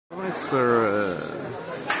Toyrus.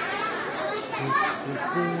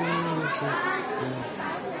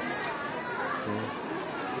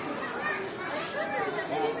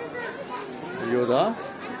 Yoda.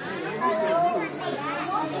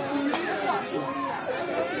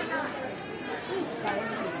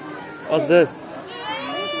 What's this?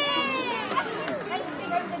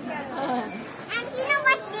 And you know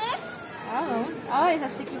what's this? Oh, it's a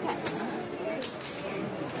sticky tag.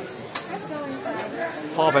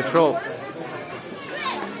 Paw Patrol.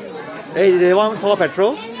 Hey, they want Paw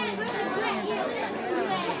Patrol?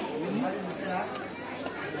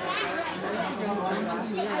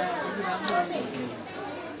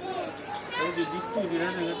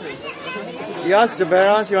 Yes,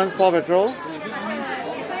 Jabera, she wants Paw Patrol.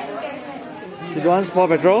 She wants Paw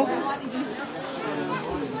Patrol?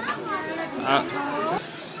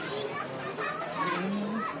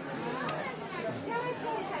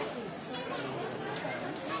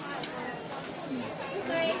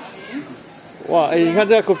 Wow, 哎，你看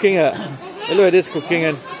这个 cooking 啊 ，look at this cooking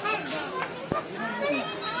and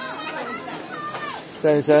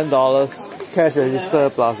 $77 cash register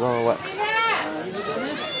plus what?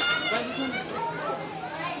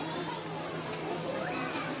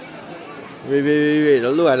 Wait,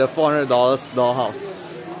 look at the $400 dollhouse.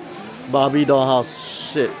 Barbie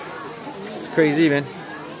dollhouse, shit. It's crazy, man.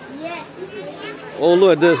 Oh,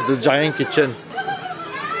 look at this, the giant kitchen.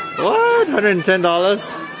 What? $110?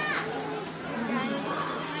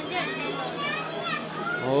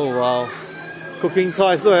 Oh, wow. Cooking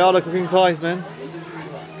toys, look at all the cooking toys, man.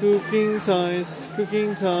 Cooking toys.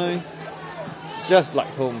 Just like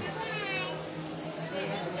home.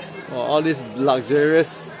 Oh, all this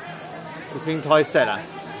luxurious cooking toy set.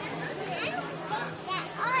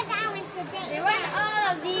 They want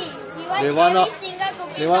all of these. They want all, every single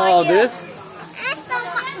cookie they want all of this? That's so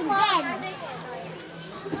much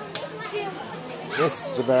again. Yes,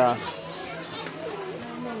 Jabera.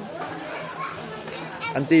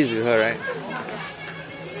 Auntie is with her, right?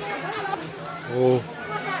 Oh,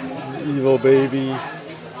 evil baby.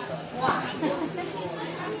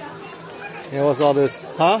 Yeah, what's all this?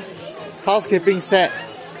 Huh? Housekeeping set.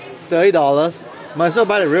 $30. Might as well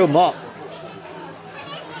buy the real mop.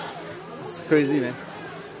 It's crazy, man.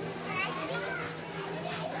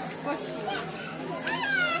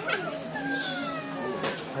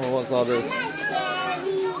 Oh, what's all this?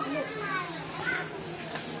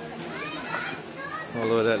 Oh,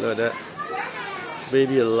 look at that.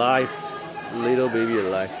 Baby alive. Little baby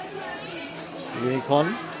alive.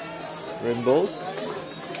 Unicorn. Rainbows.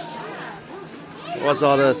 What's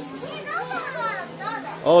all this?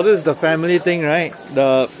 Oh, this is the family thing, right?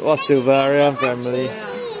 The Silvarian family.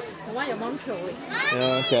 The one your mom showed.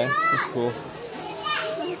 Yeah, okay. That's cool.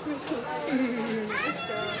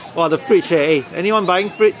 Wow, the fridge here. Hey, anyone buying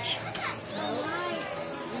fridge?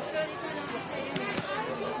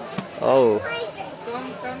 Oh.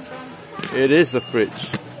 It is a fridge.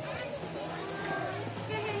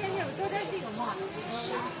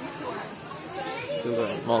 Still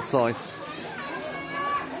got more toys.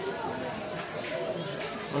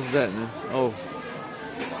 What's that, man? Oh.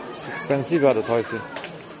 It's expensive, the toys here.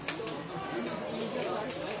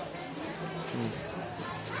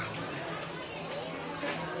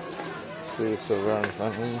 Surround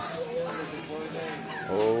families.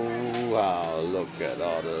 Oh wow, look at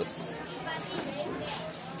all this.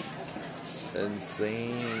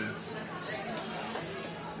 Insane.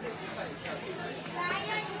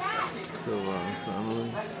 Surround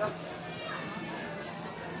family.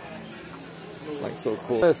 It's like so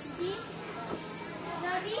cool. Yes.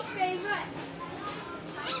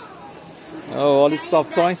 Oh, all these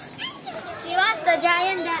soft toys. She wants the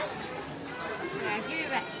giant that.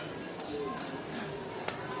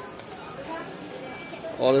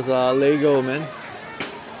 All this Lego, man.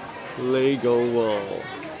 Lego world.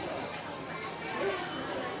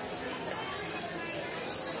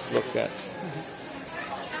 Look at.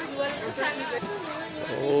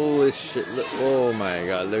 Holy shit! Look, oh my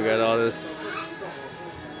god! Look at all this.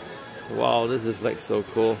 Wow, this is like so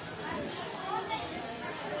cool.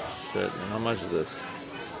 Shit, man, how much is this?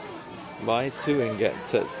 Buy 2 and get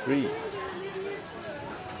third free.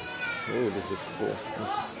 Oh, this is cool.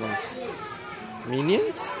 This is nice.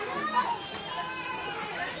 Minions?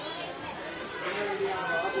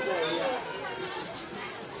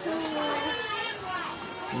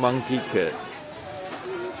 Monkey Kid.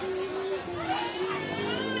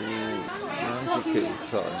 Monkey Kid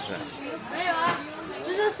collection.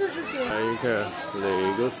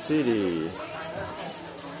 Lego City.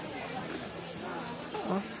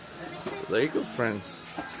 Huh? Lego Friends.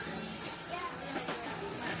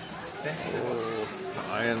 Oh.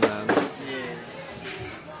 Iron Man.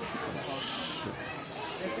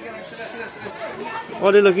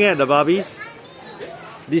 What are you looking at? The Barbies?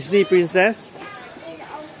 Disney princess?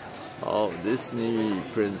 Oh, Disney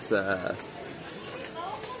princess.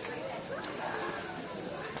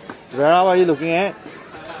 Vera, what are you looking at?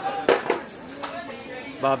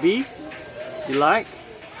 Barbie? You like?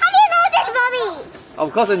 How do you know this, Bobby?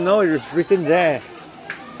 Of course I know, it's written there.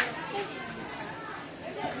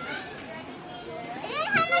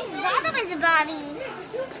 How much dollar is a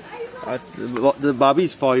Bobby? The Barbie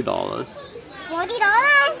is $40.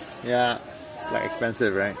 $40? Yeah, it's like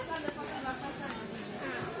expensive, right?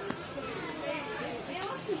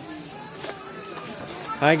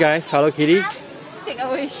 Hi guys, Hello Kitty. Take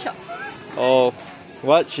away shop. Oh,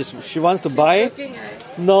 what? She wants to buy it? Looking at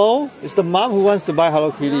it. No, it's the mom who wants to buy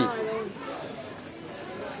Hello Kitty. No, I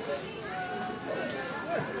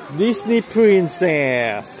don't. Disney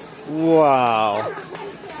princess. Wow.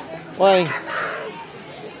 Why?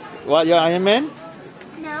 What? You're Iron Man?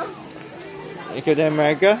 No. Captain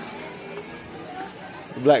America?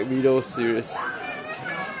 Black Widow series.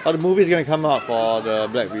 Oh, the movie is gonna come out for the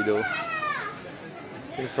Black Widow.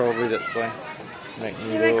 I think probably that's why. Black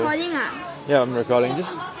You're Widow. recording, Yeah, I'm recording.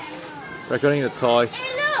 Just recording the toys.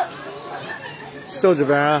 Hey, look! So,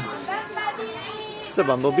 Javera. Is that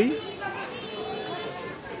Bumblebee?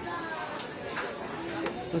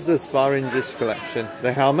 What's this Power Rangers collection?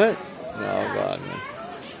 The helmet? Oh god, man.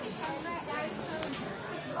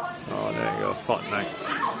 Oh, there you go. Fortnite.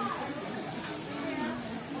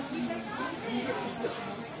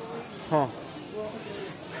 Huh.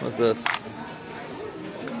 What's this?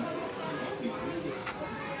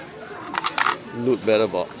 Loot better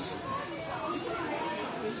box.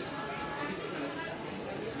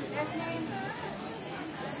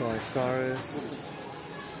 Toyrus.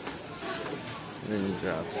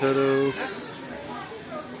 Ninja Turtles.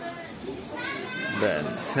 Ben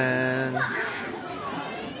 10.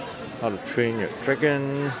 How to Train Your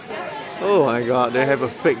Dragon. Oh my god, they have a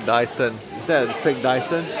fake Dyson. Is that a fake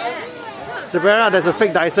Dyson? Jabera, there's a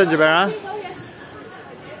fake Dyson, Jabera.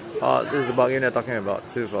 Oh, this is the bargain they're talking about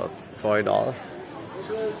too for $40.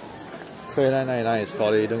 $39.99 is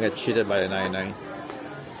 $40. You don't get cheated by the 99.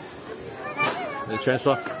 The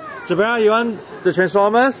transform. Jabera, you want the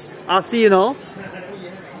Transformers? RC, you know?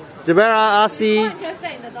 Jabera, RC. In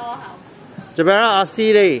the dollhouse. Jabera,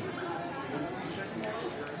 RC day.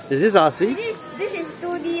 Is this RC? This is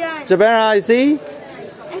 2D one. Jabera, you see?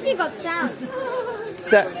 Actually got sound. Is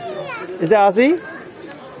that RC?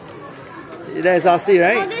 That is RC, No,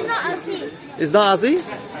 right? this is not RC. It's not RC? No,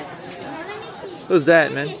 let me see. Who's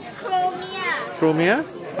that, man? This is Chromia. Chromia?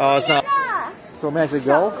 Oh, it's not. Chromia is a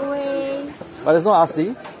girl. Wait. But it's not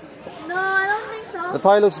RC. No, I don't think so. The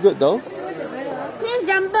toy looks good though. Claim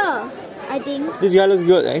jumper, I think. This guy looks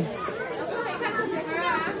good, eh?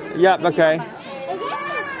 Yep, okay.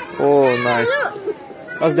 Oh, nice. Look.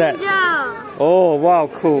 What's that? Ninja. Oh, wow,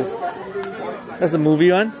 cool. That's the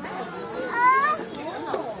movie one? Can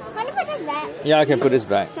you put this back? Yeah, I can put this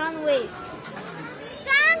back. Soundwave.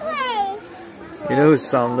 Soundwave. You know who's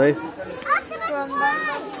Soundwave? Optimus Prime.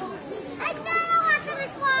 I don't know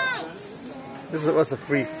Optimus Prime. This was a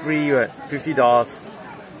free what? $50.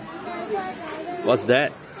 What's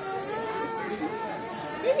that?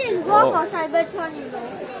 This is War for Cybertron, you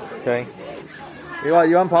know. Okay. You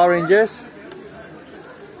want Power Rangers?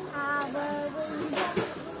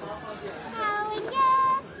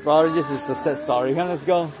 Power Rangers is a sad story. Come, let's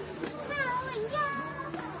go.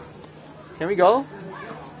 Can we go?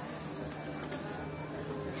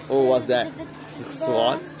 Oh, what's that?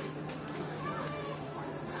 Sword?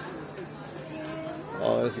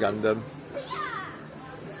 Oh, it's Gundam.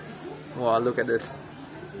 Wow, look at this.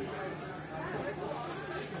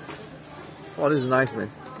 Oh, this is nice,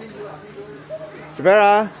 man.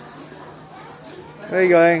 Javera, where are you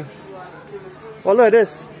going? Oh, look at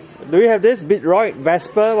this. Do we have this? Bitroid?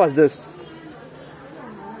 Vesper? What's this?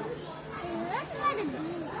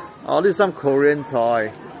 Oh, this is some Korean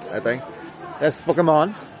toy, I think. That's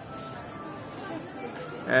Pokemon.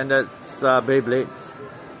 And that's Beyblade.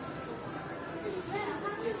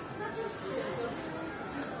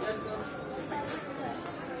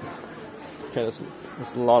 Okay, there's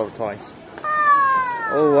a lot of toys.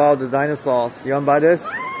 Oh wow, the dinosaurs. You want to buy this? No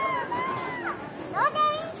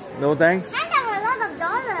thanks. No thanks? I have a lot of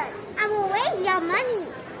dollars. I will waste your money.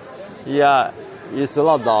 Yeah, it's a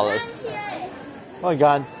lot of dollars. Guns here. What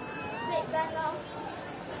guns? Fake gun lor.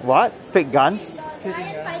 What? Fake guns?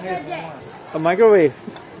 Giant fighter jet. A microwave?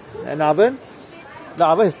 An oven? The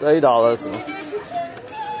oven is $30.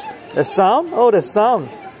 The sound? Oh, the sound.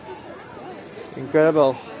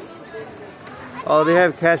 Incredible. I Oh, they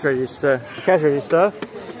have cash register. Cash register.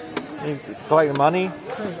 You collect the money.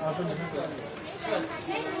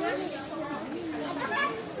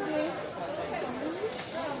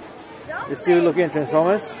 You still looking at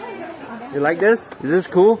Transformers? You like this? Is this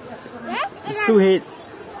cool? Yes. It's 2 heads.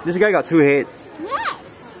 This guy got 2 heads. Yes.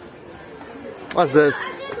 What's this?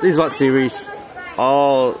 This is what series?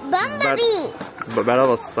 Oh, Bumblebee.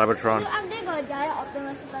 Battle of Cybertron.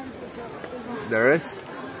 There is?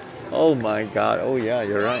 Oh my god. Oh yeah,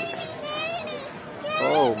 you're right.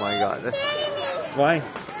 Oh my god. Why?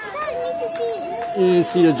 You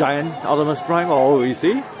see the giant Optimus Prime? Oh, you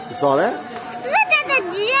see? You saw that? Look at the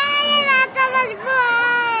giant Optimus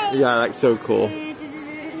Prime. Yeah, like so cool.